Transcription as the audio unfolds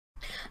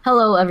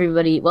Hello,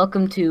 everybody.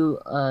 Welcome to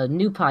a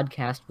new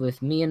podcast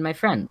with me and my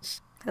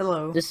friends.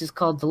 Hello. This is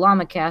called the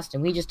Llama Cast,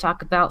 and we just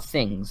talk about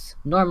things.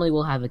 Normally,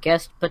 we'll have a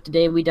guest, but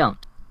today we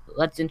don't.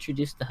 Let's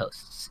introduce the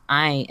hosts.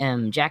 I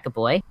am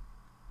Jackaboy.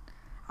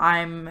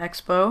 I'm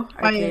Expo,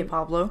 aka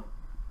Pablo.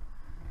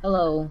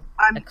 Hello,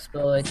 I'm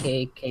Expo,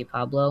 aka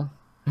Pablo.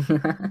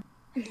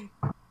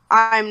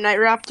 I'm Night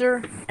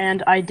Raptor,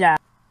 and I dab.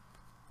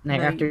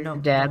 Night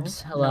Raptor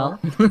Dabs. Hello.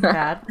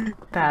 Bad.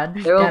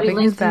 There will be Dabbing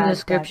links is in the bad.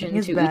 description Dabbing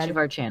is to bad. each of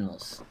our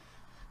channels.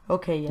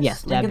 Okay, yes.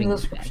 Yes, Link in dabbing the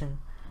is bad. description.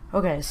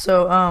 Okay,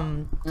 so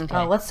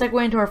Okay. let's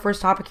segue into our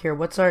first topic here.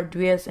 Do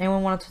we guys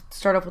anyone want to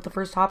start off with the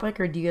first topic,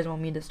 or do you guys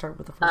want me to start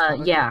with the first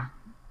topic?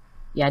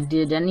 Yeah.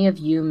 Did any of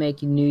you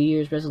make New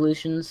Year's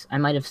resolutions? I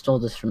might have stole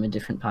this from a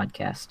different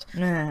podcast.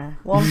 Nah.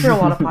 Well, I'm sure a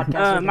lot of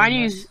podcasts. are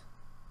doing this.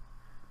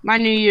 My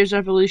New Year's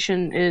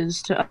resolution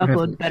is to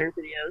upload better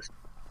videos.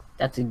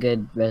 That's a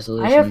good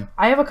resolution.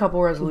 I have a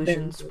couple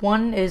resolutions.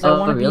 One is I Oh,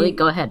 want to really? be.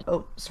 Go ahead.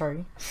 Oh,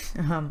 sorry.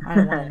 I don't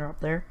want to interrupt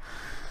there.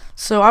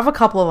 So I have a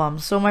couple of them.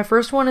 So my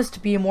first one is to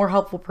be a more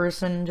helpful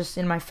person, just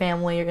in my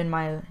family, in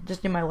my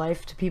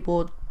life, to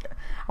people.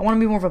 I want to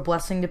be more of a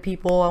blessing to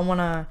people. I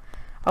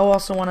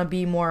also want to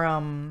be more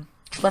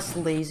less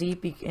lazy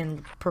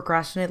and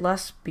procrastinate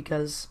less,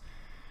 because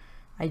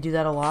I do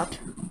that a lot.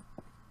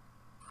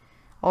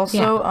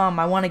 Also,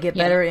 I want to get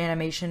better at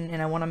animation,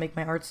 and I want to make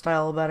my art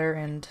style better,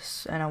 and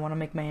I want to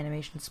make my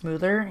animation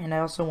smoother, and I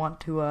also want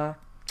to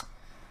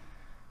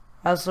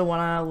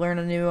learn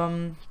a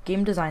new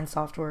game design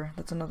software.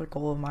 That's another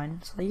goal of mine.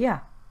 So yeah.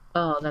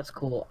 Oh, that's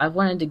cool. I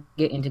wanted to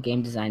get into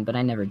game design, but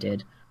I never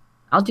did.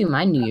 I'll do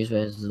my New Year's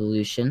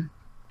resolution.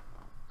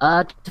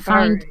 To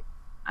find,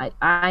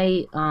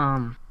 I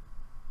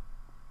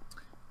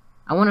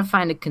want to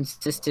find a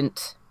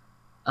consistent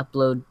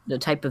upload, the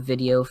type of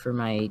video for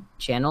my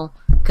channel,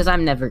 because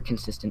I'm never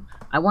consistent.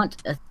 I want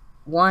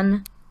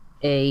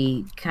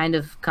a kind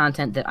of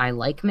content that I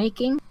like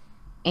making,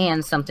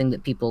 and something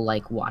that people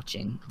like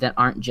watching that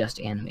aren't just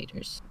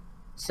animators.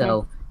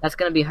 So that's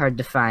gonna be hard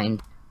to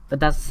find, but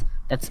that's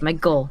my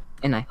goal,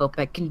 and I hope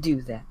I can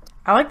do that.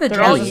 I like the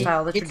They're all jazz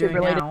style that you're doing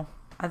related. now.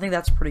 I think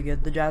that's pretty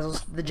good. The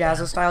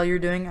jazz style you're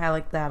doing, I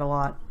like that a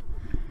lot.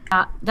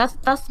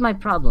 That's my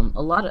problem.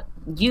 A lot of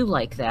you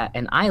like that,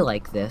 and I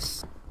like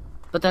this,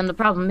 but then the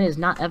problem is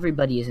not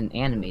everybody is an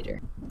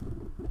animator.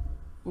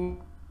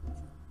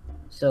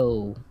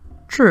 So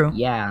True.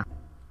 yeah.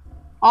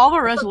 All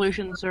the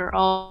resolutions are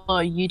all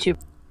YouTube.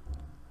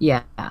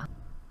 Yeah.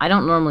 I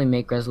don't normally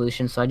make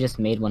resolutions, so I just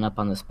made one up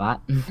on the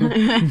spot.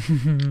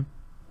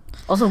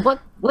 Also,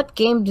 what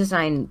game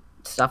design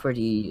software do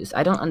you use?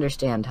 I don't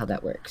understand how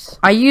that works.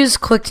 I use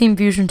ClickTeam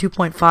Fusion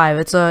 2.5.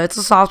 It's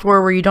a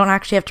software where you don't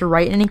actually have to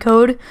write any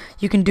code.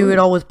 You can do it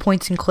all with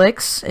points and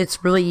clicks.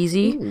 It's really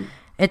easy. Ooh,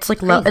 It's like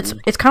crazy.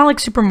 it's kind of like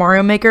Super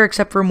Mario Maker,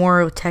 except for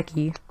more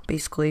techie,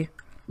 basically.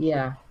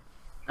 Yeah.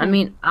 I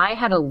mean, I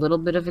had a little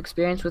bit of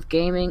experience with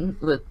game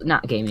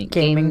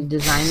Gaming.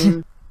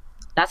 designing.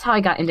 That's how I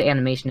got into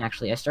animation,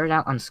 actually. I started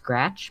out on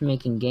Scratch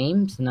making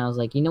games, and I was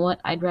like, you know what?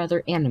 I'd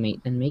rather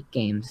animate than make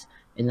games.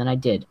 And then I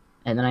did.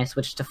 And then I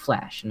switched to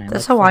Flash. And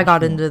That's like how I Flash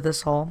got more. into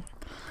this all.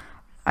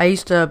 I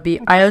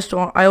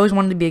always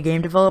wanted to be a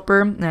game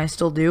developer, and I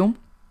still do.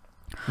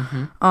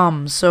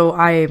 So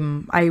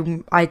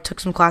I took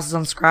some classes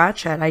on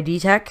Scratch at ID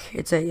Tech.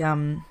 It's a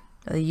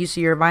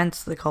UC Irvine,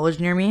 it's the college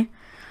near me.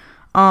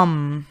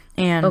 And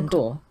Oh,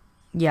 cool.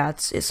 yeah,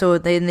 so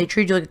they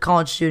treat you like a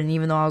college student,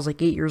 even though I was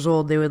like 8 years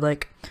old. They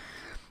would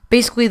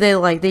basically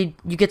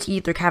you get to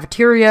eat their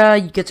cafeteria,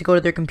 you get to go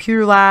to their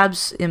computer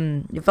labs,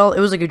 and it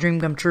was like a dream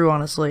come true,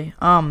 honestly.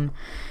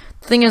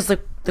 The thing is,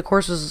 the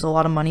course was a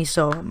lot of money,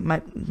 so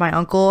my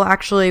uncle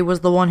actually was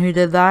the one who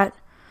did that,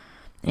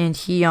 and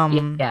he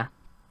Yeah.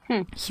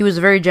 he was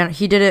very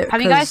he did it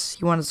Have you because guys-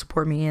 he wanted to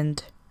support me,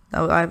 and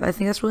I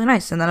think that's really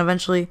nice. And then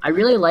eventually I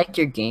really liked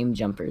your game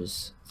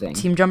jumpers thing.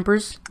 Team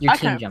Jumpers. Your I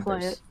team can't play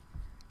jumpers. it.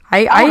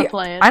 I wanna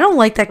play it, I don't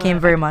like that game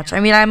very much. I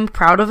mean, I'm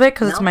proud of it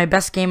because it's No? my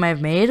best game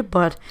I've made,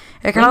 but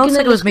it kind Link of looks in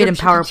like the it was made in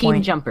description to Team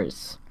PowerPoint.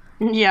 Jumpers.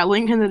 Yeah,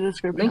 link in the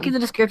description. Link in the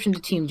description to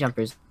Team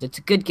Jumpers. It's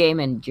a good game,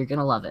 and you're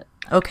gonna love it.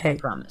 Okay. I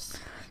promise.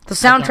 The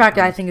can't soundtrack I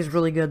promise. think is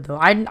really good though.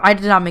 I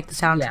did not make the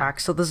soundtrack, Yeah.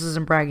 so this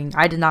isn't bragging.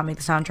 I did not make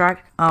the soundtrack.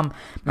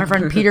 My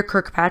friend Peter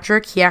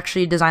Kirkpatrick, he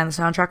actually designed the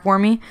soundtrack for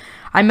me.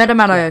 I met him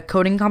at a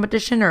coding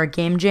competition, or a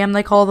game jam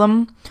they call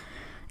them,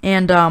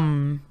 and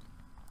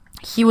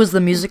he was the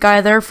music guy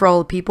there for all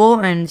the people,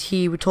 and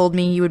he told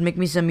me he would make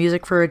me some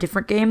music for a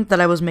different game that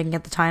I was making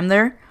at the time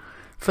there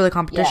for the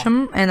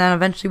competition, and then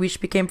eventually we just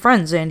became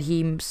friends, and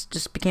he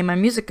just became my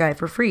music guy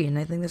for free, and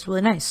I think that's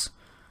really nice.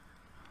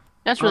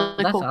 That's really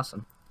That's cool.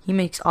 awesome. He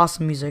makes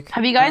awesome music.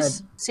 Have you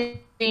guys seen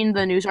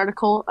the news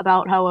article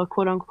about how a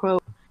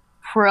quote-unquote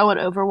pro at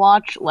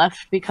Overwatch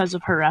left because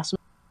of harassment?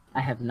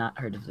 I have not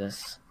heard of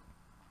this.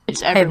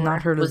 It's I have everywhere.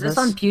 not heard Was of this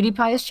on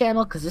PewDiePie's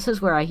channel? Because this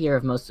is where I hear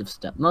of most of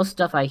stuff. Most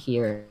stuff I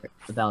hear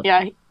about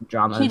Yeah,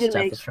 drama he and did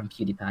stuff make- is from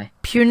PewDiePie.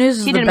 Pew News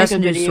is he the didn't make best a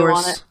news video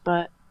on source. it,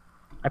 but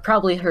I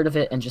probably heard of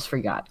it and just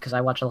forgot because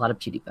I watch a lot of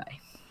PewDiePie.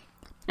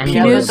 And Pew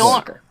he News- was a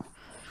blogger.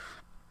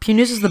 Pew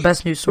News is the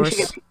best news We should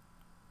source.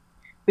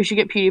 we should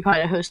get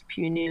PewDiePie to host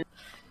Pew News.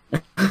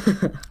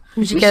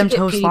 We should get him to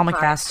host PewDiePie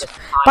LlamaCast. to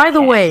By the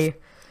podcast. way,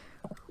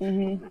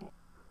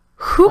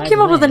 who By came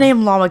the up with the way.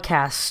 name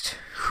LlamaCast?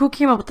 Who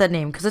came up with that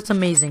name? Because it's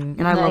amazing,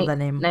 and I love that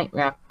name. Night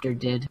Raptor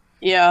did.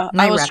 Yeah, I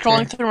Night was Raptor.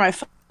 scrolling through my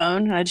phone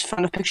and I just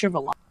found a picture of a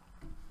llama.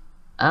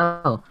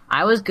 Oh,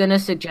 I was gonna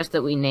suggest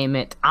that we name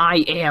it I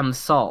Am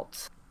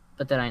Salt,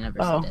 but then I never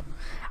Oh. said it.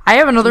 I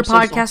have another I'm so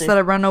podcast salty. that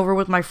I run over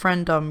with my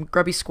friend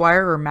Grubby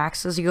Squire, or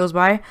Max as he goes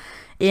by,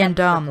 and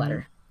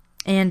Platter.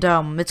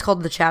 it's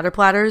called the Chatter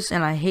Platters,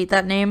 and I hate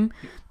that name.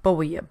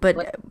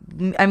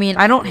 I mean,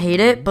 I don't hate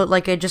it, but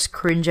like I just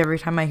cringe every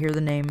time I hear the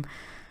name.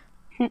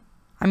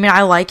 I mean,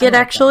 I like it like that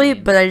actually,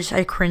 name. but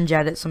I cringe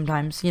at it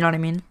sometimes. You know what I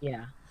mean?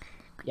 Yeah.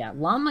 Yeah,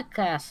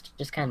 LlamaCast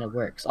just kind of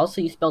works.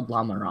 Also, you spelled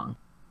llama wrong.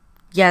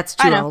 Yeah, it's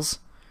I two know. L's.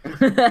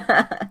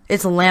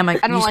 It's Llama.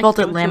 I don't You like spelled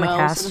it those 2 Ls, It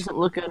LlamaCast. doesn't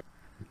look good.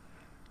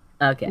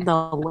 Okay. The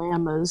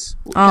llamas.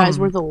 Guys,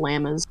 we're the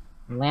llamas.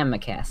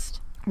 LlamaCast.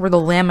 We're the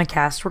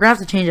LlamaCast. We're gonna have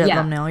to change that Yeah,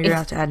 thumbnail. You're gonna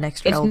have it's- to add an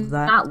extra It's L to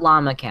that. not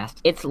LlamaCast.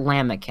 It's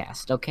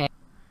LlamaCast, okay?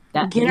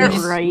 Get we it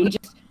just- right. We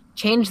just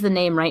change the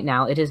name right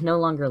now. It is no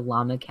longer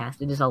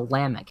LlamaCast. It is a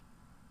Llamac.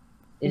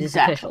 It is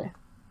Exactly. official.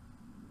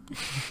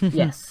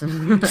 Yes.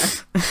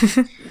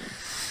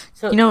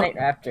 So, You know- Night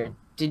Raptor,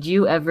 did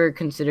you ever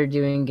consider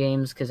doing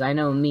games? Because I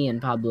know me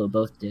and Pablo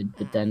both did,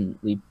 but then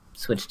we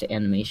switched to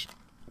animation.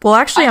 Well,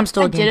 actually, I'm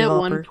still I a game did at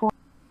developer. one point.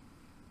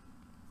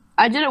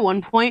 I did at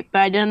one point,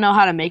 but I didn't know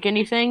how to make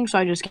anything, so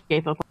I just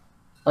gave up.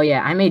 Oh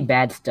yeah, I made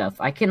bad stuff.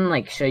 I can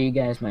like show you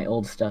guys my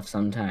old stuff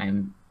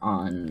sometime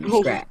on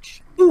Oof.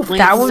 Scratch.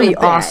 That would so be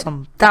bad.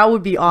 awesome. That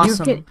would be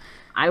awesome. You can,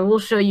 I will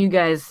show you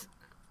guys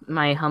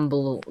my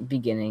humble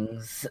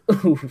beginnings.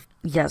 Oof.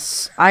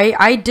 Yes,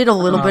 I did a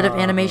little bit of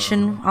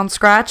animation on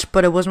Scratch,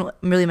 but it wasn't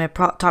really my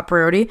top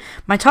priority.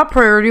 My top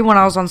priority when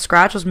I was on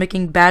Scratch was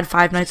making bad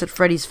Five Nights at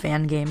Freddy's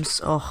fan games.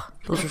 Oh,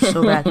 those were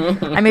so bad.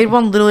 I made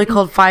one literally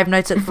called Five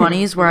Nights at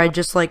Funnies, where I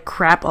just like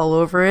crap all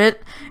over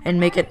it and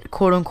make it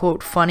quote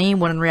unquote funny,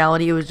 when in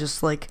reality it was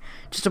just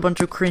a bunch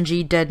of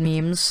cringy dead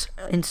memes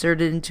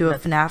inserted into a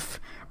FNAF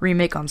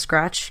remake on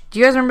Scratch. Do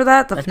you guys remember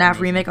that? The That's FNAF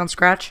amazing. remake on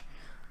Scratch?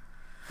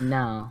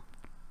 No.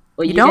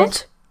 Well, You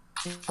guys-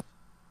 don't?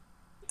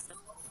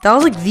 That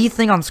was like the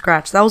thing on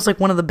Scratch. That was like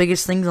one of the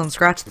biggest things on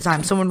Scratch at the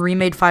time. Someone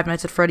remade Five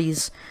Nights at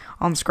Freddy's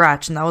on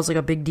Scratch, and that was like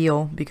a big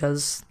deal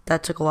because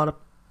that took a lot of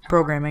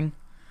programming.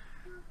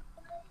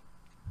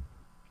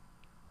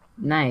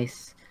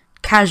 Nice.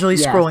 Casually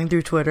Yeah. scrolling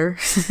through Twitter.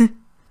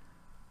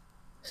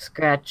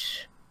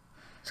 Scratch.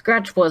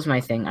 Scratch was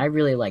my thing. I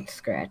really liked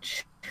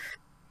Scratch.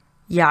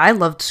 Yeah, I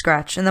loved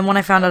Scratch. And then when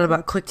I found out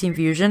about ClickTeam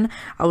Fusion,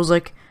 I was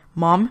like,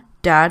 Mom,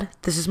 Dad,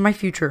 this is my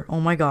future. Oh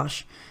my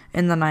gosh.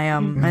 And then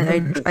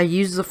I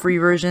used the free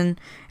version.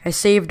 I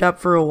saved up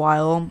for a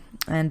while,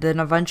 and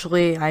then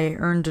eventually I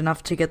earned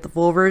enough to get the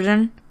full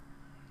version.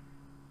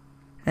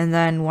 And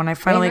then when I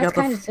finally that's got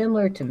the kind of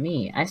similar to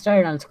me. I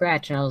started on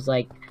Scratch and I was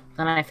like,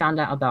 then I found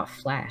out about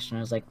Flash and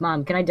I was like,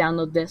 Mom, can I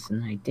download this?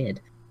 And I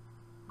did.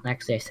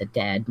 Actually, I said,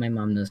 Dad. My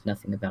mom knows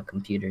nothing about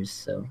computers,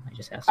 so I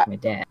just asked my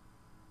dad.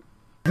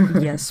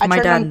 yes, I my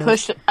turned dad on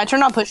knows. I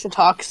turned on push to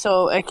talk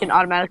so it can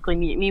automatically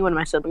mute me when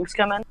my siblings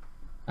come in.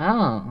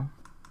 Oh.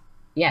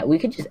 Yeah, we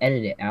could just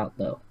edit it out,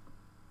 though.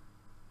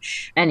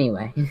 Shh.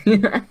 Anyway.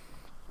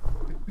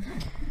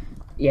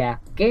 Yeah,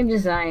 game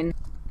design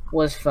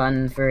was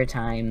fun for a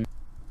time.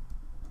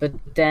 But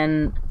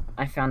then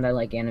I found I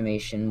like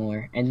animation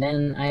more. And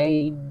then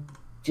I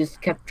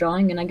just kept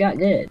drawing and I got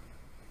good.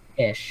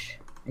 Ish.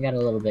 I got a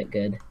little bit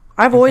good.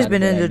 I've I'm always proud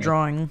been of what I into made.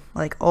 drawing,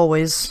 like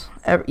always.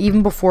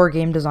 Even before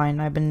game design,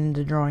 I've been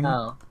into drawing.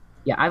 Oh.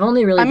 Yeah, I've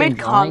only really I been made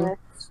drawing.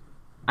 comics.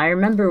 I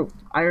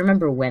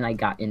remember when I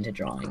got into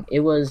drawing.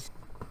 It was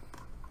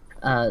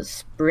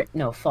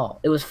fall.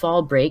 It was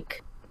fall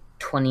break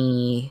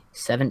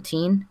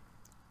 2017.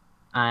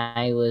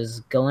 I was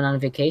going on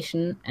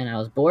vacation and I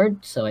was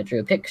bored, so I drew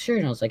a picture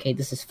and I was like, "Hey,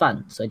 this is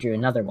fun." So I drew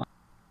another one.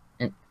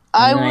 And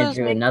I then I was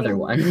drew making, another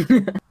one.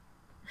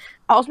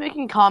 I was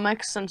making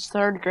comics since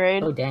 3rd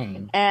grade, Oh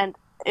dang. and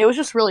it was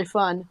just really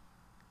fun.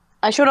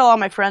 I showed a lot of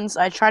my friends.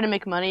 I tried to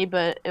make money,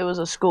 but it was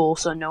a school,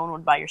 so no one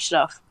would buy your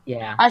stuff.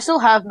 Yeah. I still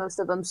have most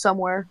of them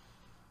somewhere.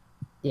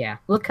 Yeah.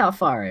 Look how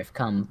far I've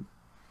come.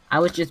 I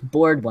was just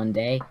bored one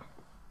day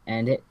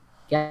and it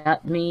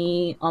got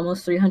me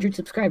almost 300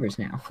 subscribers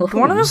now. Want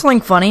to know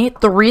something funny?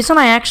 The reason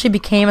I actually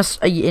became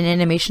an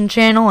animation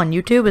channel on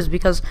YouTube is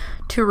because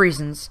 2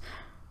 reasons.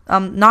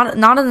 Not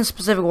in a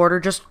specific order,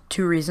 just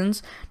 2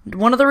 reasons.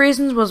 One of the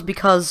reasons was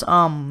because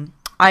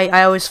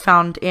I always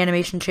found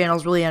animation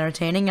channels really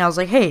entertaining, and I was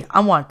like, hey,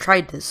 I want to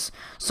try this.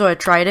 So I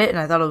tried it, and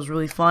I thought it was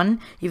really fun,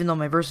 even though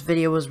my first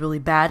video was really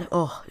bad.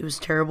 Oh, it was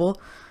terrible.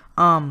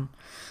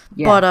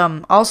 Yeah.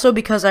 But also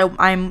because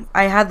I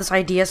had this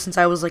idea since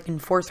I was like in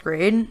 4th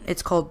grade.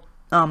 It's called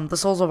The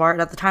Souls of Art.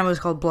 At the time it was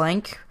called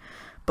Blank,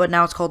 but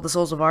now it's called The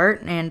Souls of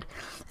Art, and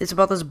it's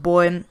about this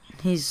boy.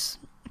 He's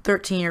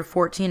 13 or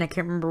 14. I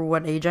can't remember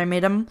what age I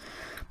made him,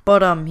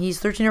 but he's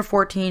 13 or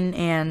 14,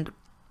 and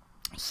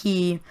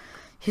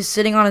He's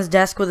sitting on his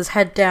desk with his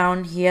head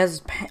down. He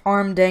has his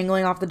arm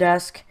dangling off the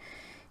desk.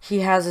 He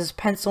has his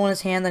pencil in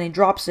his hand, then he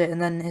drops it,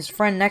 and then his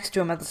friend next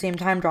to him at the same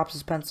time drops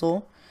his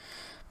pencil.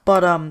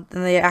 But, then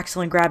they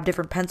accidentally grab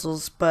different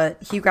pencils, but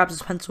he grabs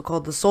his pencil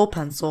called the soul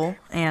pencil,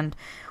 and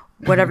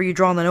whatever you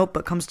draw in the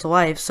notebook comes to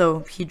life, so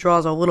he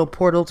draws a little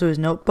portal to his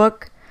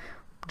notebook,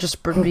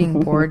 just for being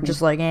bored,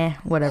 just like,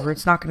 whatever,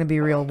 it's not gonna be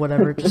real,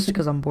 whatever, just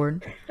because I'm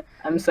bored.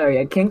 I'm sorry,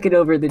 I can't get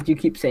over that you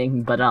keep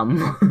saying, but.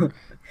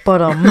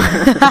 But,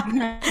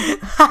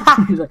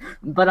 He's like,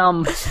 but,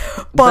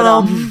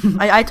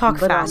 I talk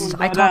But, fast,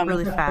 I talk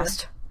really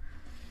fast.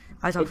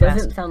 I talk It fast.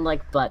 doesn't sound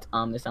like but,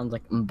 it sounds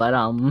like but,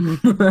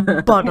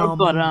 But, But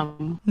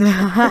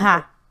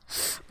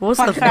what was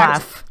Fun the fact,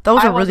 laugh? That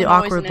was I a really wasn't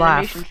always awkward an laugh.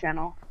 animation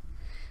channel.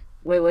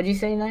 Wait, what'd you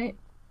say, Knight?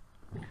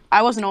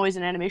 I wasn't always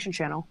an animation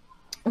channel.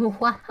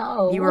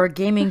 Wow. You were a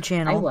gaming I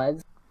channel,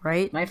 was.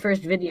 right? My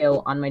first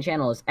video on my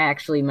channel is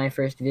actually my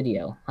first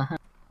video.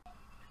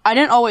 I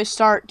didn't always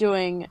start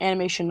doing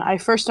animation. I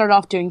first started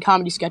off doing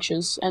comedy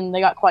sketches, and they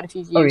got quite a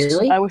few views. Oh,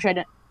 really? I wish I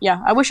didn't. Yeah,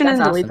 I wish I That's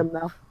didn't delete awesome.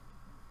 them though.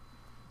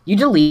 You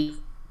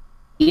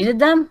deleted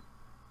them?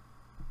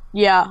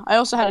 Yeah, I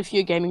also had a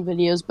few gaming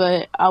videos,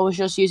 but I was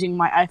just using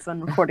my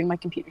iPhone recording my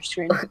computer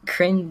screen.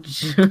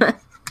 Cringe.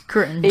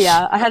 Cringe.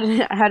 Yeah, I had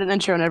an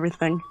intro and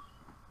everything.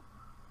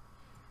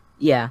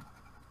 Yeah.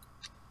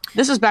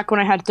 This is back when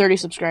I had 30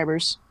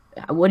 subscribers.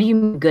 What do you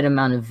mean good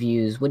amount of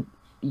views? What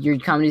your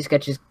comedy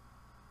sketches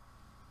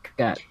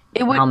got?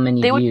 How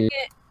many views?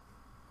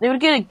 They would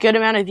get a good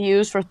amount of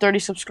views for 30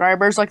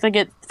 subscribers. Like, they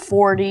get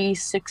 40,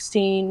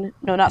 16...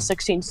 No, not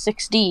 16,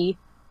 60.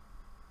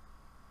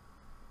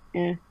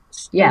 Yeah.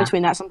 Yeah. In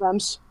between that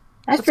sometimes.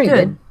 That's pretty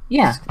good. good.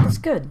 Yeah. That's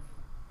good.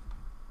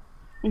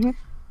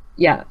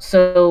 Yeah.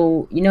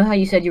 So you know how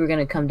you said you were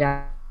gonna come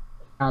down?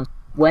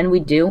 When we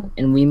do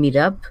and we meet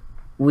up,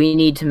 we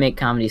need to make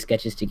comedy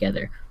sketches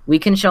together. We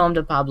can show them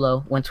to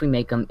Pablo once we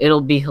make them.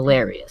 It'll be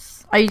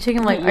hilarious. Are you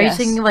taking like? Are you Yes.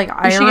 taking like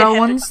We should get IRL him to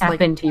ones? Like,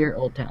 Happen to your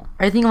old town.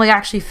 are you thinking like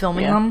actually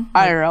filming them?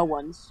 IRL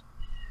ones.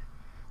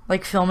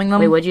 Like filming them?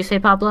 Wait, what'd you say,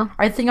 Pablo?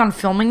 Are you thinking on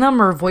filming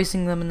them or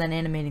voicing them and then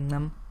animating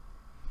them?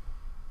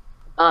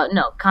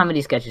 No,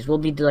 comedy sketches. We'll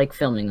be like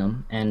filming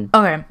them, and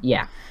Okay.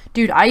 yeah.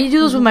 Dude, I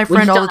do this with my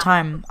friend still all the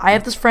time. I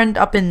have this friend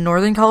up in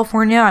Northern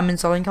California. I'm in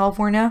Southern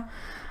California.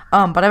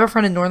 But I have a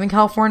friend in Northern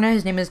California.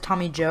 His name is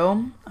Tommy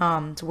Joe.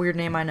 It's a weird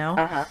name, I know.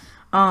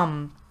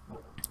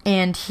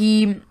 And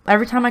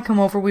every time I come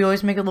over, we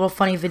always make little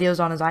funny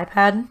videos on his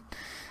iPad.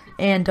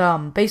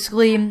 And,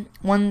 basically,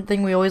 one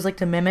thing we always like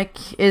to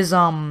mimic is,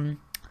 7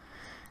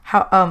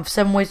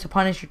 ways to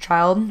punish your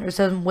child, or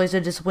 7 ways to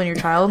discipline your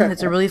child.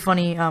 It's a really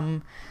funny,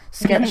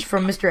 sketch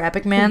from Mr.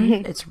 Epic Man.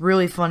 It's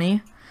really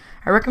funny.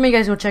 I recommend you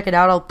guys go check it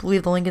out. I'll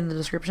leave the link in the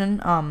description.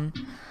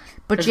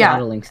 But There's yeah. a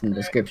lot of links in the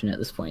description at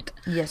this point.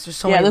 Yes, there's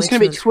so Yeah, many there's links gonna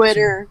in be the description.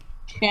 Twitter,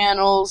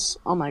 channels.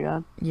 Oh my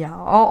god. Yeah,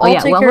 I'll Oh yeah,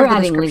 take while care we're of the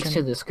adding links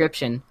description. to the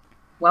description,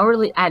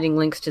 adding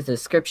links to the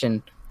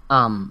description,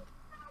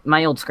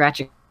 my old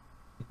Scratch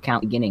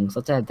account beginnings.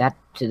 Let's add that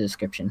to the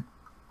description.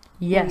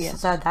 Yes,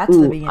 Yes. that's the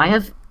Ooh, beginning.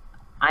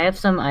 I have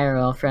some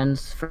IRL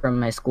friends from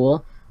my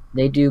school.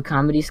 They do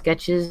comedy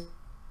sketches,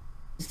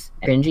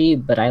 cringy,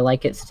 but I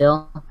like it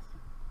still.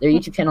 Their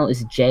YouTube channel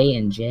is J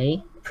and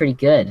J, pretty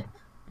good,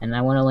 and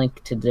I want to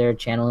link to their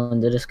channel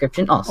in the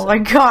description also. Oh my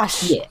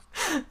gosh. Yeah.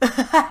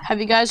 Have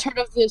you guys heard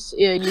of this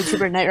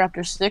YouTuber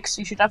Nightraptor6?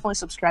 You should definitely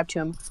subscribe to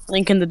him.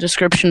 Link in the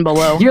description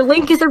below. Your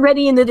link is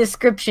already in the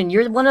description.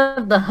 You're one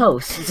of the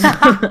hosts.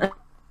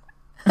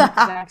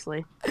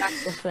 Exactly.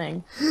 That's the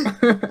thing.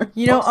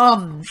 You know,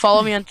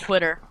 Follow me on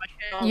Twitter. My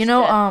channel You is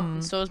know, dead, um,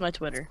 and so is my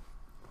Twitter.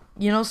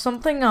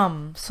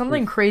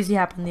 something crazy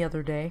happened the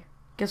other day.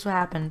 Guess what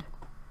happened?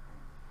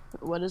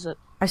 What is it?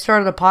 I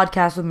started a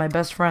podcast with my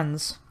best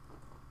friends.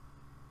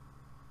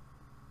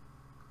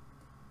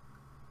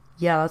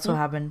 Yeah, that's what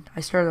happened.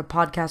 I started a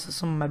podcast with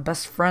some of my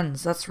best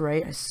friends. That's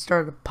right. I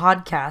started a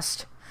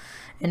podcast.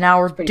 And now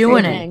we're pretty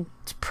doing crazy. it.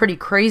 It's pretty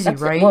crazy,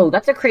 right? Whoa,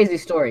 that's a crazy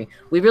story.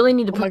 We really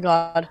need to Oh my put.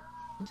 god.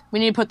 We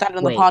need to put that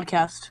in Wait. the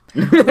podcast.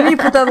 We need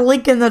to put that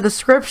link in the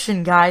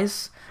description,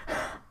 guys.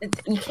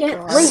 You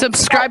can't link.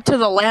 Subscribe to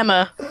the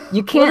llama.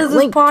 You What can't is this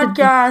link.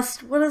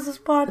 podcast? What is this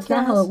That's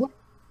not how it podcast? works.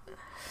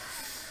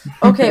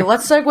 Okay,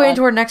 let's segue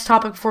into our next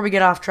topic before we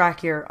get off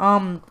track here.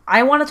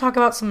 I want to talk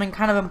about something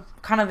kind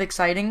of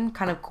exciting,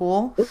 kind of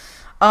cool. Let's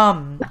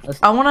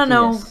I want to do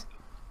know. this.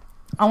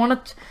 I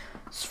want to.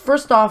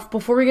 First off,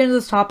 before we get into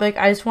this topic,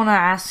 I just want to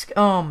ask.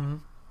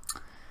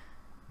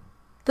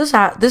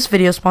 This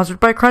video is sponsored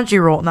by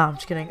Crunchyroll. No, I'm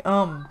just kidding.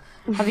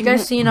 Have you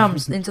guys seen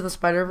Into the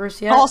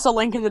Spider-Verse yet? Also,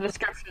 link in the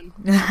description.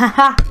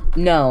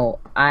 No,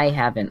 I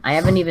haven't. I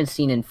haven't even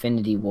seen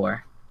Infinity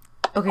War.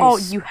 Okay. Oh,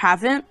 you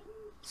haven't?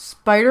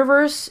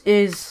 Spider-Verse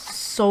is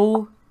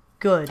so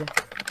good.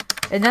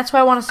 And that's why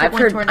I want to I've segue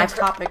into heard- our next I've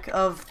heard- topic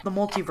of the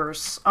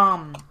multiverse.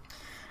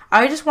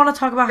 I just want to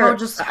talk about how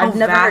I've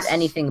never vast... heard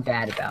anything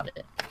bad about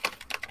it.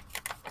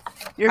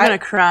 You're gonna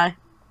cry.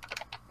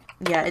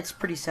 Yeah, it's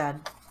pretty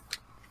sad.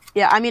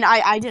 Yeah, I mean,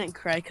 I didn't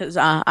cry because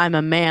I'm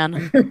a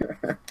man.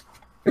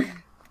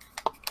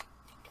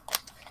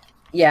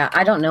 Yeah,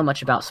 I don't know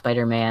much about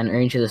Spider-Man or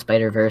Into the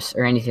Spider-Verse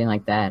or anything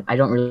like that. I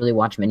don't really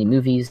watch many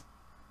movies.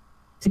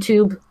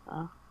 YouTube,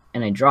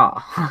 and I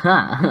draw.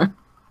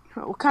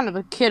 What kind of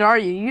a kid are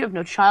you? You have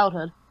no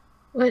childhood.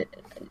 What?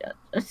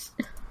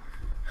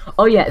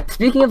 Oh yeah,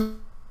 speaking of,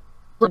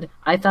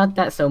 I thought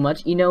that so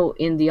much. You know,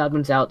 in the Odd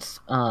Ones Out's,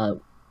 the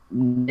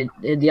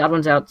Odd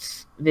Ones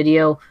Out's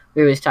video,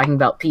 where he was talking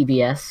about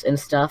PBS and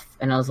stuff,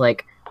 and I was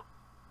like,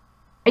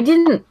 I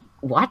didn't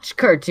watch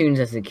cartoons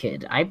as a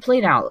kid. I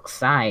played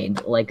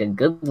outside like a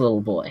good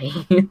little boy.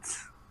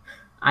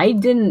 I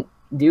didn't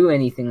do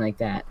anything like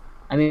that.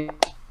 I mean,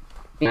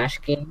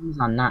 Flash games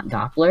on Not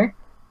Doppler.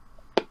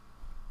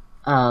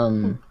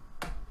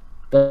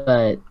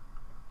 But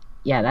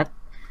yeah,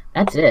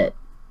 that's it.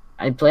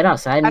 I played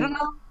outside. I don't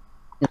know.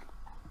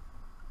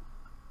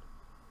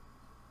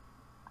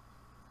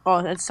 Oh,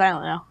 it's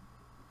silent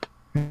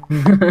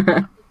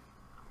now.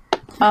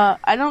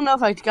 I don't know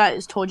if I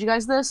told you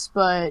guys this,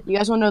 but you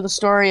guys want to know the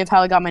story of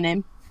how I got my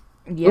name?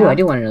 Yeah. Ooh, I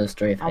do want to know the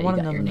story of how I you want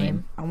to got know your the name.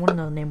 name. I want to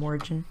know the name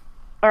origin.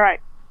 All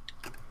right.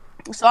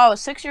 So I was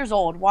 6 years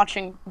old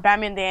watching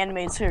Batman the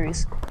Animated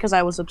Series because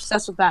I was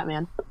obsessed with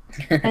Batman.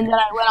 And then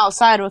I went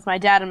outside with my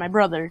dad and my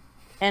brother,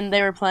 and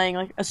they were playing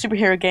like a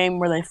superhero game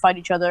where they fight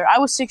each other. I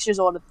was 6 years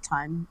old at the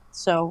time,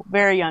 so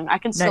very young. I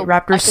can still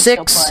Night Raptor I can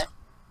still 6. play.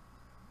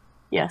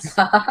 Yes.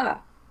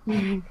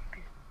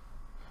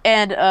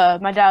 And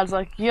my dad's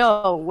like,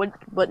 "Yo,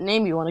 what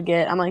name you want to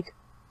get?" I'm like,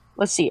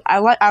 "Let's see.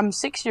 I'm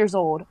 6 years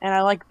old and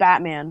I like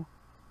Batman."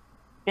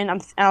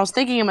 And I was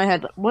thinking in my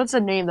head, what's a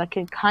name that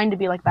can kind of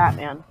be like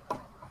Batman?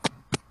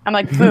 I'm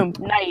like, boom,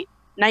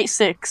 Night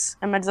 6.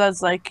 And my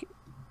dad's like,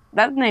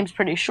 that name's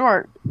pretty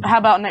short. How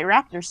about Night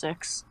Raptor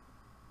 6?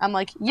 I'm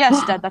like,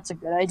 yes, Dad, that's a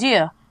good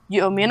idea.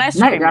 You owe me an ice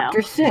Night cream now.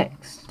 Raptor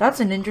 6. That's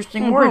an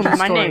interesting Boom, origin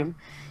my story. name.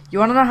 You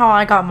want to know how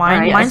I got mine?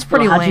 Alright, Mine's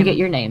pretty how'd lame. you get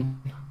your name?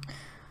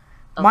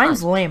 Oh,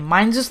 Mine's fun. lame.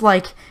 Mine's just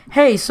like,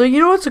 hey, so you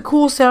know what's a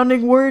cool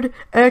sounding word?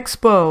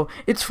 Expo.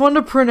 It's fun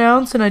to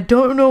pronounce, and I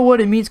don't know what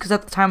it means because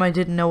at the time I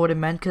didn't know what it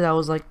meant because I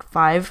was like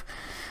 5.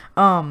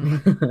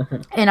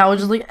 And I was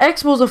just like,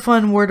 Expo's a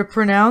fun word to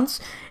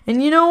pronounce.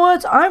 And you know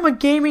what? I'm a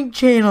gaming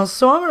channel,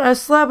 so I'm gonna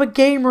slap a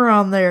gamer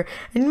on there.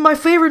 And my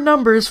favorite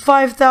number is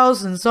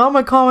 5,000, so I'm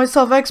gonna call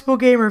myself Expo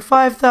Gamer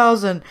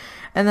 5,000.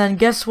 And then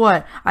guess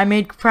what? I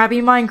made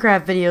crappy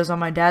Minecraft videos on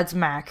my dad's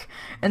Mac.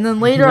 And then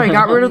later I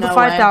got rid of the No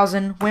way.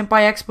 5,000, went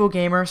by Expo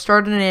Gamer,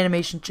 started an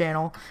animation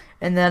channel,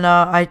 and then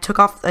I took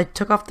off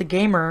the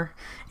gamer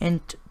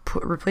and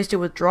replaced it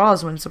with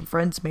draws when some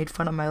friends made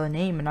fun of my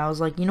name, and I was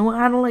like, you know what?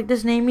 I don't like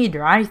this name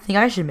either. I think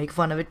I should make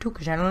fun of it too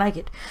because I don't like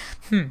it.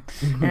 And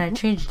I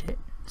changed it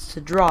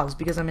to draws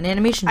because I'm an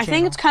animation I channel.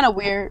 think it's kind of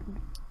weird.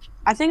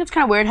 I think it's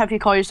kind of weird how if you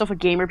call yourself a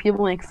gamer,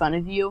 people make fun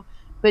of you,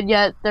 but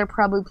yet they're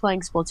probably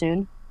playing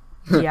Splatoon.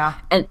 Yeah.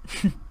 And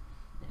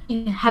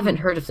you haven't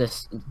heard of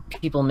this,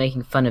 people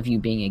making fun of you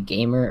being a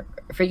gamer.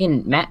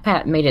 Freaking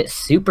MatPat made it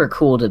super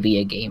cool to be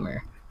a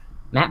gamer.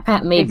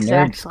 MatPat made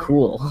nerds Exactly.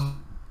 cool.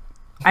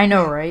 I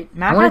know, right?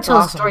 I want to tell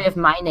awesome. a story of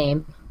my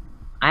name.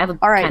 I have a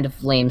All right. kind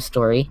of lame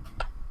story.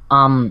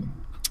 My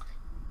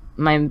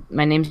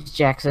name's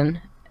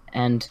Jackson,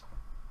 and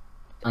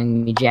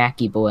I'm me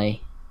Jackie Boy,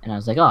 and I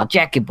was like, oh,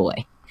 Jackie Boy,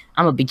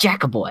 I'm gonna be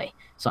Jacka Boy.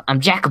 So I'm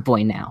Jacka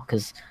Boy now,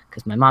 cause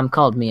my mom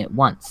called me at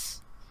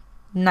once,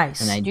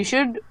 Nice. and I You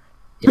should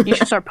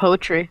start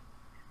poetry.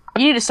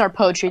 You need to start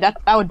poetry.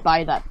 I would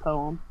buy that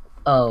poem.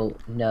 oh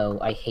no,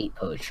 I hate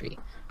poetry.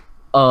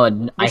 Oh,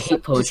 I It's so- hate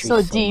it's poetry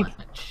so so deep.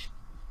 much.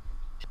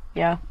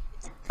 Yeah.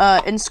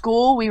 In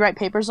school, we write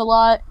papers a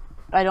lot.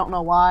 I don't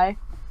know why.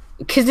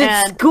 Cause it's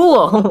And-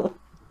 school.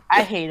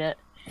 I hate it.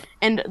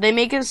 And they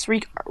make us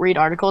read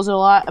articles a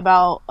lot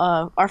about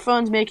our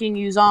phones making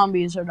you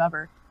zombies or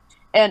whatever.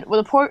 And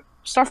with the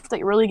stuff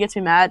that really gets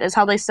me mad is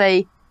how they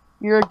say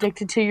you're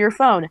addicted to your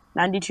phone.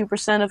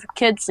 92% of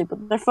kids sleep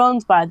with their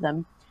phones by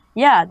them.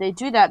 Yeah, they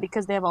do that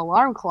because they have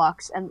alarm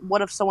clocks. And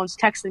what if someone's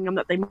texting them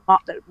that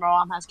that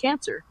mom has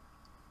cancer?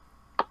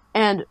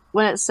 And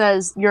when it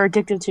says you're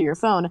addicted to your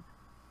phone,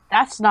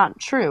 that's not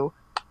true.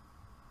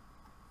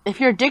 If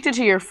you're addicted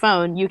to your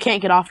phone, you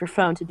can't get off your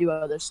phone to do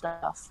other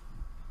stuff.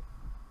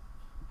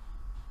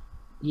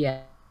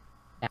 Yeah.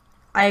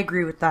 I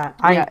agree with that.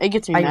 Yeah, it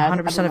gets me I mad. 100%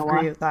 I don't know agree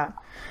why. with that.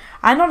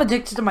 I'm not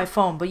addicted to my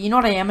phone, but you know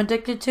what I am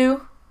addicted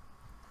to?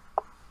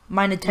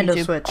 My Nintendo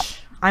YouTube.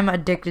 Switch. I'm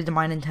addicted to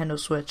my Nintendo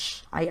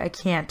Switch. I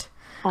can't.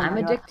 Oh I'm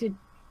my God. addicted.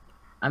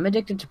 I'm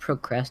addicted to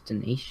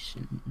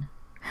procrastination.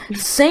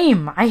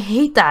 Same. I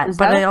hate that, Is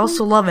but that a I thing?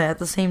 also love it at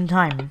the same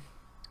time.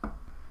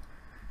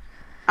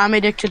 I'm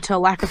addicted to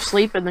lack of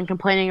sleep and then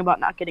complaining about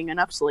not getting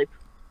enough sleep.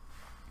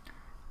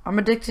 I'm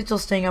addicted to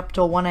staying up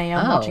till 1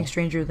 a.m. Oh. watching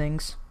Stranger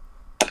Things.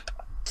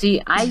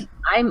 See,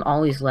 I'm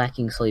always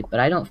lacking sleep, but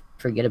I don't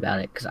forget about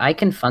it because I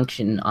can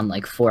function on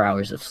like 4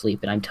 hours of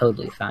sleep, and I'm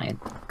totally fine.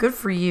 Good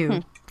for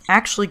you.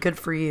 Actually, good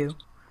for you.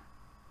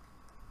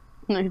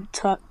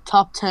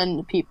 Top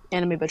 10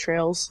 anime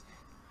betrayals.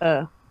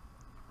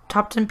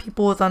 Top 10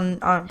 people with Hey.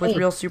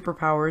 real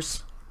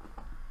superpowers.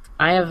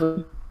 I have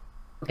a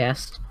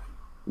podcast.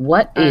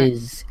 What Alright.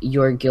 is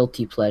your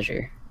guilty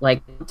pleasure?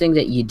 like something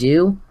that you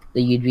do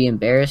that you'd be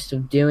embarrassed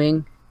of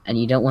doing, and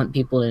you don't want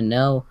people to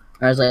know,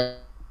 or I was like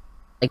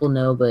people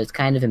know, but it's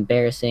kind of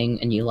embarrassing,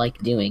 and you like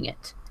doing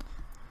it.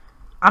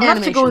 I'm gonna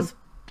have to go Animation. with.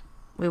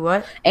 Wait,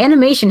 what?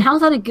 Animation,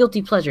 how's that a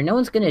guilty pleasure? No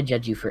one's gonna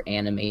judge you for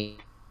anime.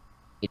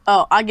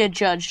 Oh, I get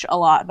judged a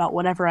lot about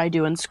whatever I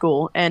do in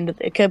school, and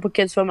a couple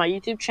kids from my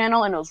YouTube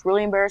channel, and it was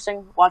really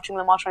embarrassing watching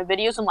them watch my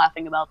videos and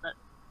laughing about it.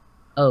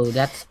 Oh,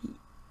 that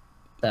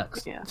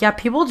sucks. Yeah. Yeah,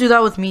 people do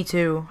that with me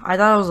too. I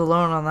thought I was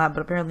alone on that, but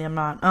apparently I'm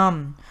not.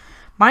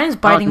 Mine is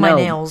biting my no.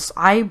 nails.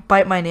 I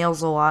bite my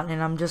nails a lot,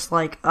 and I'm just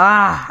like,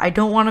 I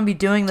don't want to be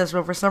doing this,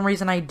 but for some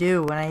reason I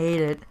do, and I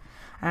hate it.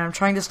 And I'm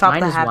trying to stop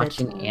Mine the is habit.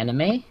 watching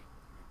anime.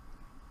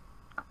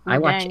 I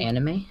watch Dang.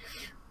 anime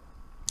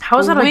How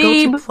is that a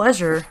Weeb. go-to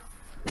pleasure?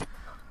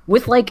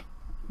 with like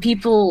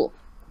people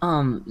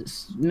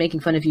making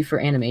fun of you for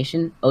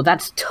animation. Oh,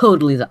 that's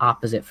totally the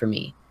opposite for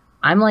me.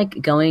 I'm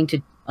like going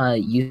to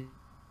you,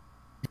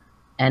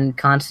 and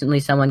constantly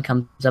someone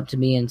comes up to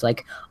me and is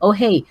like, "Oh,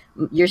 hey,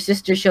 your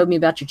sister showed me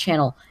about your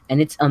channel,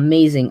 and it's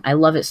amazing. I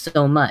love it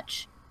so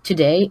much."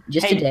 Today,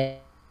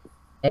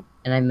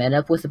 and I met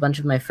up with a bunch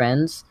of my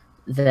friends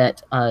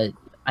that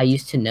I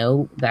used to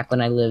know back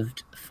when I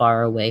lived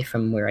far away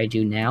from where I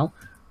do now.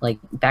 Like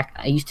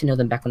I used to know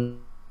them back when.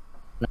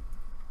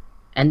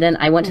 And then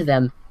I went to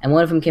them, and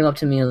one of them came up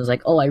to me and was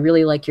like, "Oh, I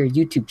really like your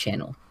YouTube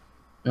channel."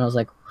 And I was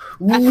like,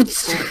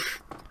 "Woots."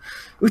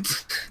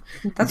 Woots.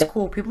 That's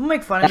cool. People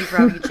make fun of me for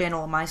having a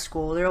channel at my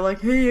school. They're like,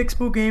 "Hey,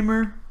 Expo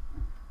Gamer."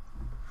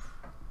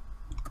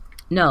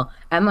 No,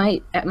 at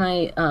my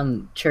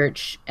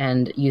church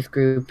and youth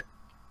group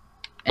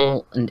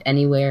and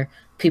anywhere,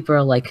 people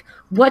are like,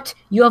 "What?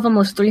 You have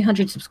almost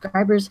 300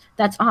 subscribers?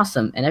 That's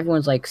awesome!" And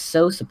everyone's like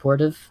so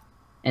supportive,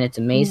 and it's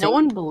amazing. No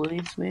one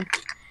believes me.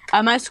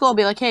 At my school, I'll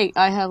be like, "Hey,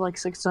 I have like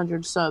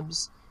 600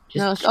 subs."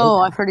 And they're like, show "Oh,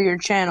 them. I've heard of your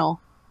channel."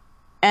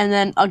 And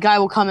then a guy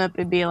will come up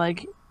and be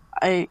like,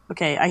 I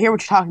hear what you're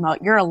talking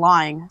about. You're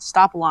lying.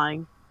 Stop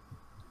lying.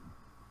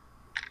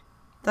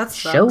 That's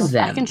Show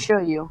them. I can show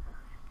you."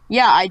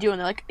 Yeah, I do. And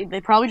they're like, "They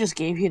probably just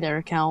gave you their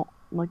account."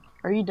 I'm like,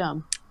 "Are you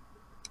dumb?"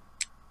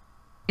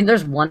 And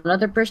there's one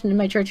other person in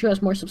my church who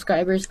has more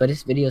subscribers, but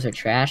his videos are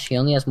trash. He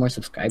only has more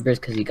subscribers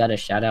because he got a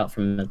shout out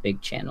from a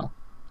big channel.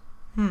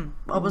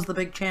 What was the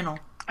big channel?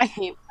 I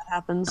hate when that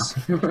happens.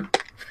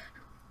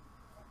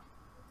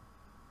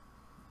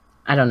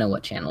 I don't know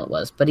what channel it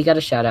was, but he got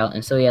a shout out,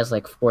 and so he has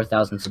like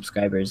 4,000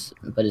 subscribers,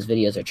 but his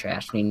videos are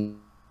trash. And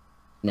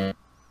he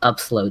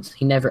uploads.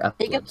 He never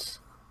uploads.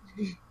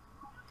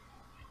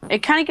 It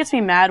kind of gets me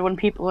mad when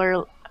people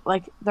are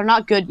like, they're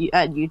not good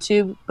at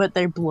YouTube, but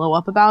they blow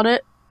up about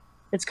it.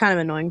 It's kind of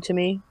annoying to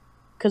me,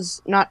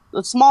 because not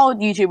the small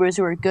YouTubers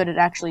who are good at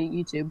actually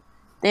YouTube,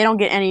 they don't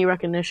get any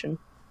recognition.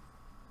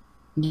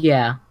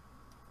 Yeah.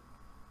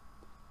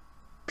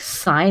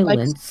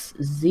 Silence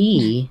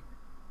Z.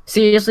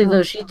 Seriously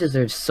though, she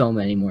deserves so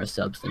many more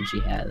subs than she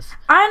has.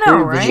 I know,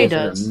 Her right? She videos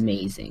does. are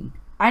amazing.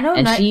 I know.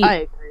 And she I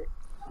agree.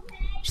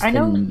 just I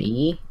know. than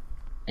me,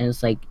 and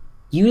it's like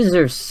you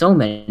deserve so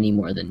many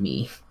more than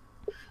me.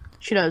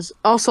 She does.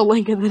 Also,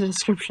 link in the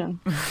description.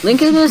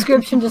 Link in the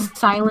description to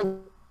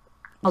Silent.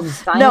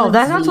 No,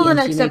 that's not till the and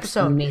she next makes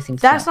episode. amazing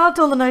That's stuff. not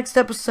till the next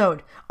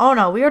episode. Oh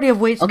no, we already have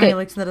way too Okay. many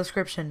links in the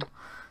description.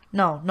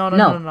 No. No,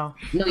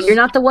 you're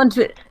not the one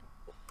to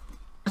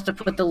has to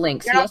put the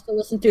links. He has to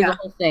listen through the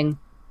whole thing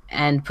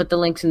and put the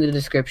links in the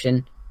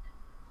description.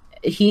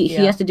 He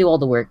has to do all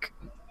the work.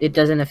 It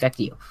doesn't affect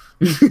you.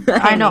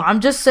 I know. I'm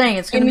just saying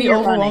it's gonna Give me be your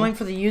overwhelming money.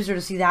 for the user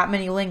to see that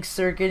many links.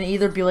 They're gonna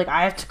either be like,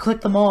 I have to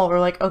click them all,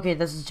 or like, okay,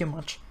 this is too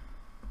much.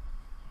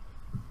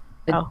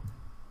 Oh.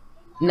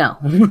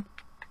 No.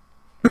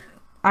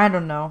 I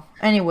don't know.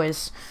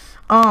 Anyways,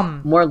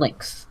 More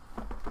links.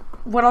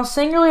 what I was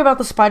saying earlier about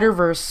the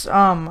Spider-Verse,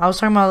 I was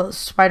talking about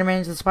Spider-Man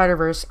into the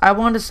Spider-Verse. I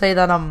wanted to say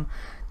that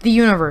the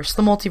universe,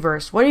 the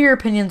multiverse. What are your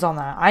opinions on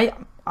that?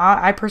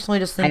 I personally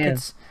just think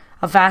it's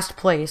a vast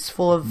place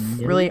full of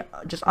really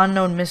just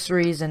unknown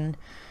mysteries. And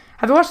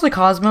have you watched The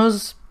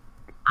Cosmos?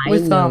 I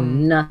know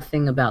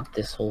nothing about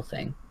this whole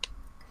thing.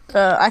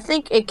 I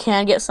think it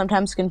can get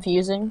sometimes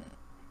confusing,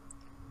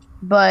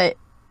 but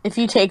if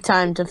you take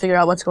time to figure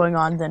out what's going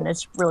on, then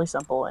it's really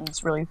simple and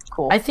it's really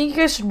cool. I think you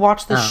guys should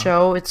watch this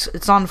show.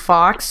 It's on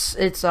Fox.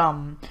 It's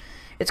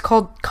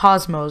called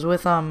Cosmos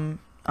with Neil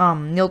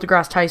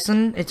deGrasse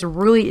Tyson. It's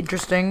really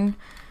interesting.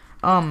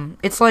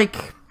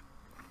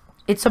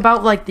 It's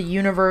about like the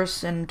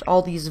universe and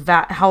all these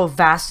how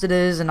vast it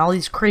is and all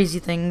these crazy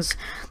things.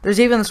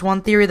 There's even this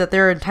one theory that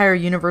there are entire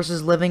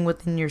universes living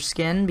within your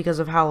skin because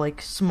of how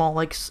like small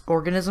like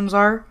organisms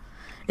are.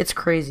 It's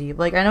crazy.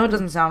 Like, I know it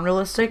doesn't sound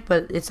realistic,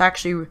 but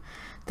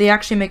they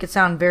actually make it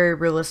sound very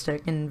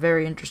realistic and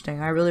very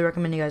interesting. I really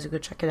recommend you guys go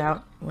check it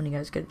out when you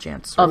guys get a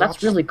chance. Oh,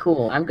 that's really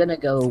cool. I'm gonna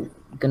go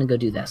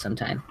do that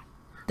sometime.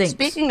 Thanks.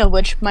 Speaking of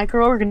which,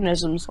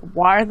 microorganisms,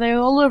 why are they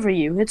all over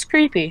you? It's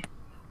creepy.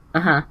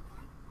 Uh-huh.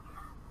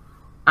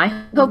 I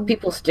hope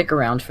people stick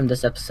around from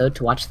this episode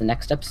to watch the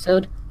next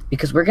episode,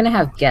 because we're gonna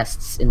have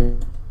guests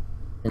and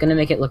it's gonna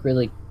make it look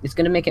it's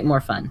gonna make it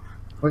more fun.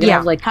 We're gonna Yeah.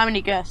 have like How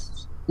many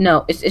guests?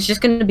 no, it's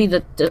just gonna be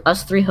the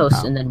us three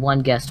hosts and then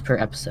one guest per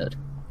episode.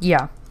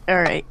 Yeah.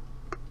 All right.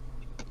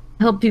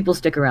 I hope people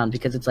stick around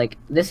because it's like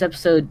this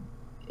episode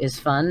is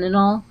fun and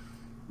all,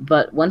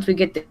 but once we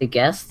get the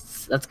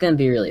guests, that's gonna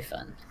be really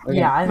fun.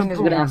 Yeah, I think it's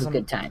we're gonna gonna have a awesome.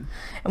 good time.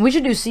 And we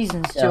should do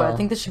seasons too. I So-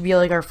 think this should be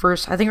like our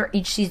first. I think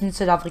each season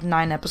should have like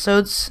 9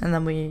 episodes, and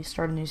then we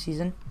start a new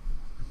season.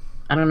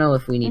 I don't know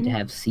if we need to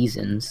have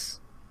seasons.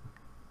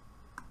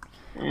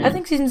 I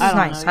think seasons I is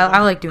don't nice. know, I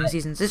like doing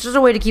seasons. It's just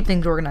a way to keep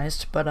things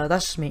organized. But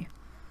that's just me.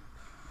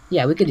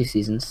 Yeah, we could do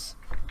seasons.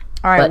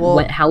 All right. But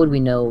Well, how would we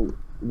know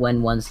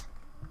when one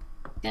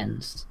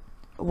ends?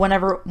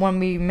 when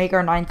we make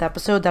our 9th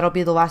episode, that'll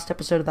be the last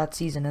episode of that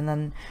season, and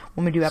then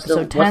when we do episode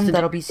what's 10, the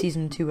that'll be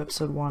season 2,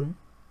 episode 1.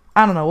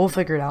 I don't know. We'll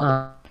figure it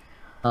out.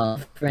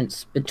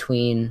 Difference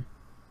between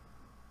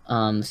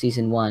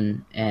season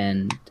 1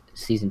 and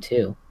season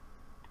 2?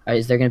 Or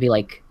is there going to be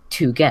like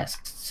 2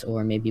 guests,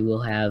 or maybe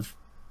we'll have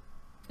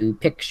 2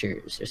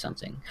 pictures or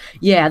something?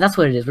 Yeah, that's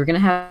what it is. We're going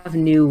to have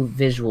new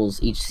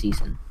visuals each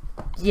season.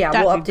 Yeah,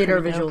 that'd we'll be update our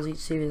pretty dope. visuals each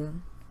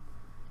season.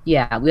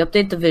 Yeah, we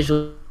update the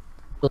visuals.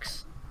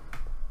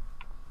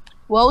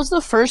 What was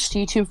the first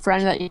YouTube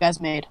friend that you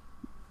guys made?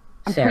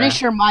 I'm Sarah. pretty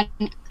sure mine.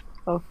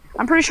 Oh,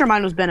 I'm pretty sure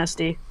mine was Ben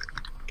SD.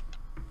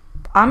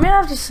 I'm gonna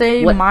have to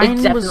say mine It's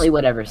was. definitely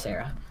whatever,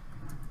 Sarah.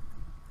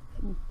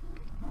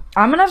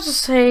 I'm gonna have to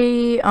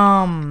say,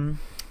 man,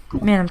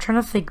 I'm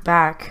trying to think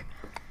back.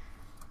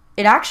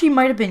 It actually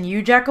might have been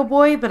you, Jacko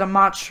Boy, but I'm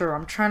not sure.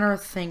 I'm trying to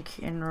think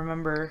and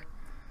remember.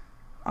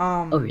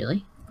 Oh,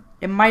 really?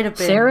 It might have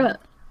been Sarah?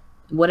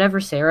 Whatever,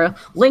 Sarah.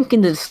 Link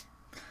in the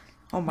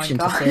Oh my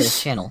description to Sarah's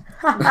gosh. channel.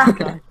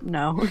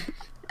 No,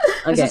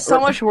 Okay, this is so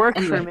much work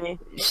anyway. for me.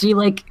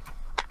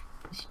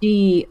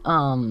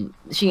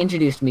 She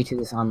introduced me to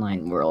this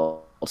online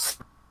world.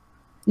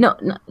 No,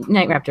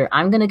 Night Raptor,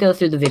 I'm gonna go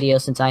through the video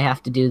since I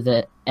have to do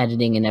the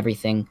editing and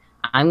everything.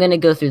 I'm gonna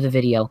go through the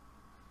video,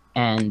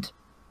 and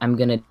I'm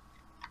gonna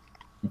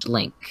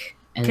link.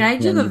 And Can I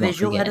do then the you won't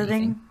visual forget editing?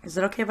 anything. Is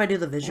it okay if I do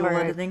the visual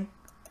Alright. editing?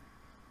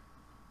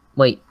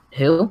 Wait,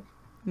 who?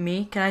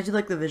 Me? Can I do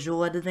like the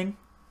visual editing?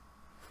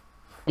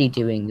 Are you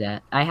doing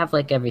that? I have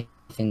like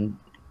everything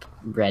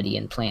ready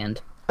and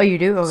planned. Oh, you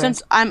do? Okay.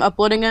 Since I'm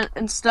uploading it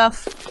and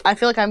stuff, I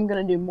feel like I'm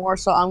gonna do more.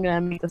 So I'm gonna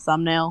make the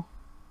thumbnail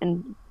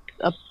and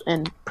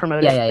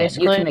promote Yeah, it. yeah, yeah.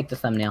 Basically, You can make the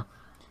thumbnail.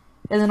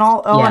 And then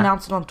I'll Yeah.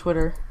 announce it on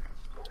Twitter.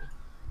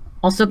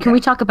 Also, can we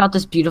talk about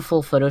this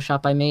beautiful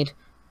Photoshop I made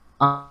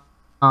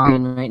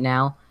right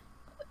now?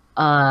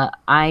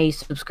 I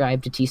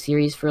subscribed to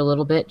T-Series for a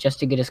little bit just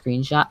to get a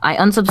screenshot. I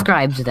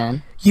unsubscribed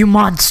then, You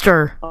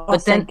monster! oh,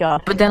 but then thank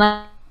God.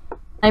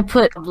 I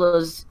put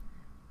Pablo's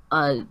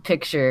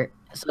picture,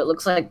 so it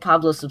looks like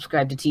Pablo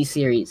subscribed to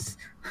T-Series.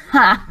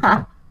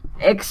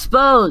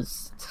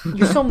 Exposed.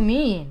 You're so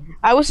mean.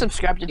 I was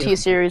subscribed to T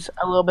Series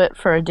a little bit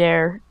for a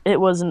dare. It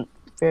wasn't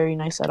very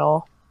nice at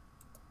all.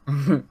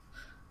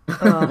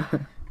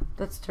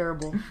 That's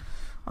terrible.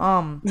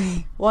 Well,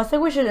 I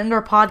think we should end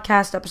our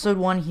podcast episode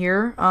 1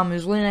 here. It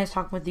was really nice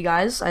talking with you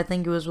guys. I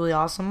think it was really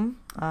awesome.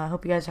 I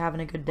hope you guys are having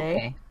a good day.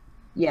 Okay.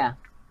 Yeah,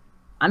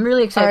 I'm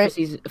really excited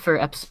Alright. for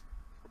episode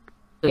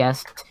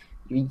guest.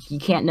 You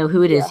can't know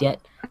who it is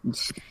yet.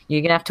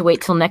 You're gonna have to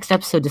wait till next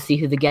episode to see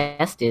who the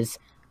guest is.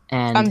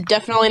 And I'm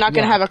definitely not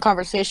gonna Yeah. have a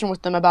conversation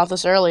with them about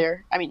this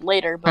later,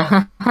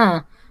 but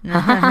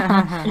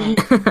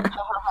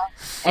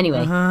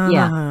anyway,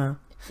 yeah.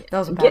 That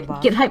was a bad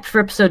laugh. Get hyped for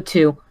episode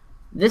 2.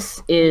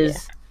 This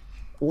is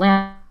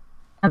Lab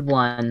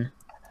 1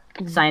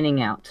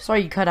 signing out.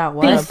 Sorry, you cut out.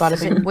 Peace.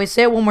 What? Wait,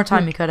 say it one more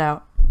time. You cut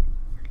out.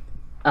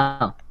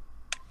 Oh.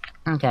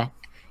 Okay.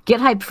 Get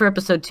hyped for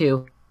episode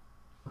 2.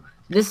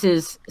 This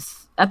is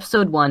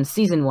episode 1,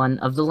 season 1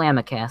 of the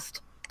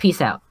Lamacast.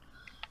 Peace out.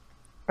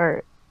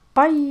 alright.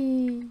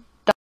 Bye.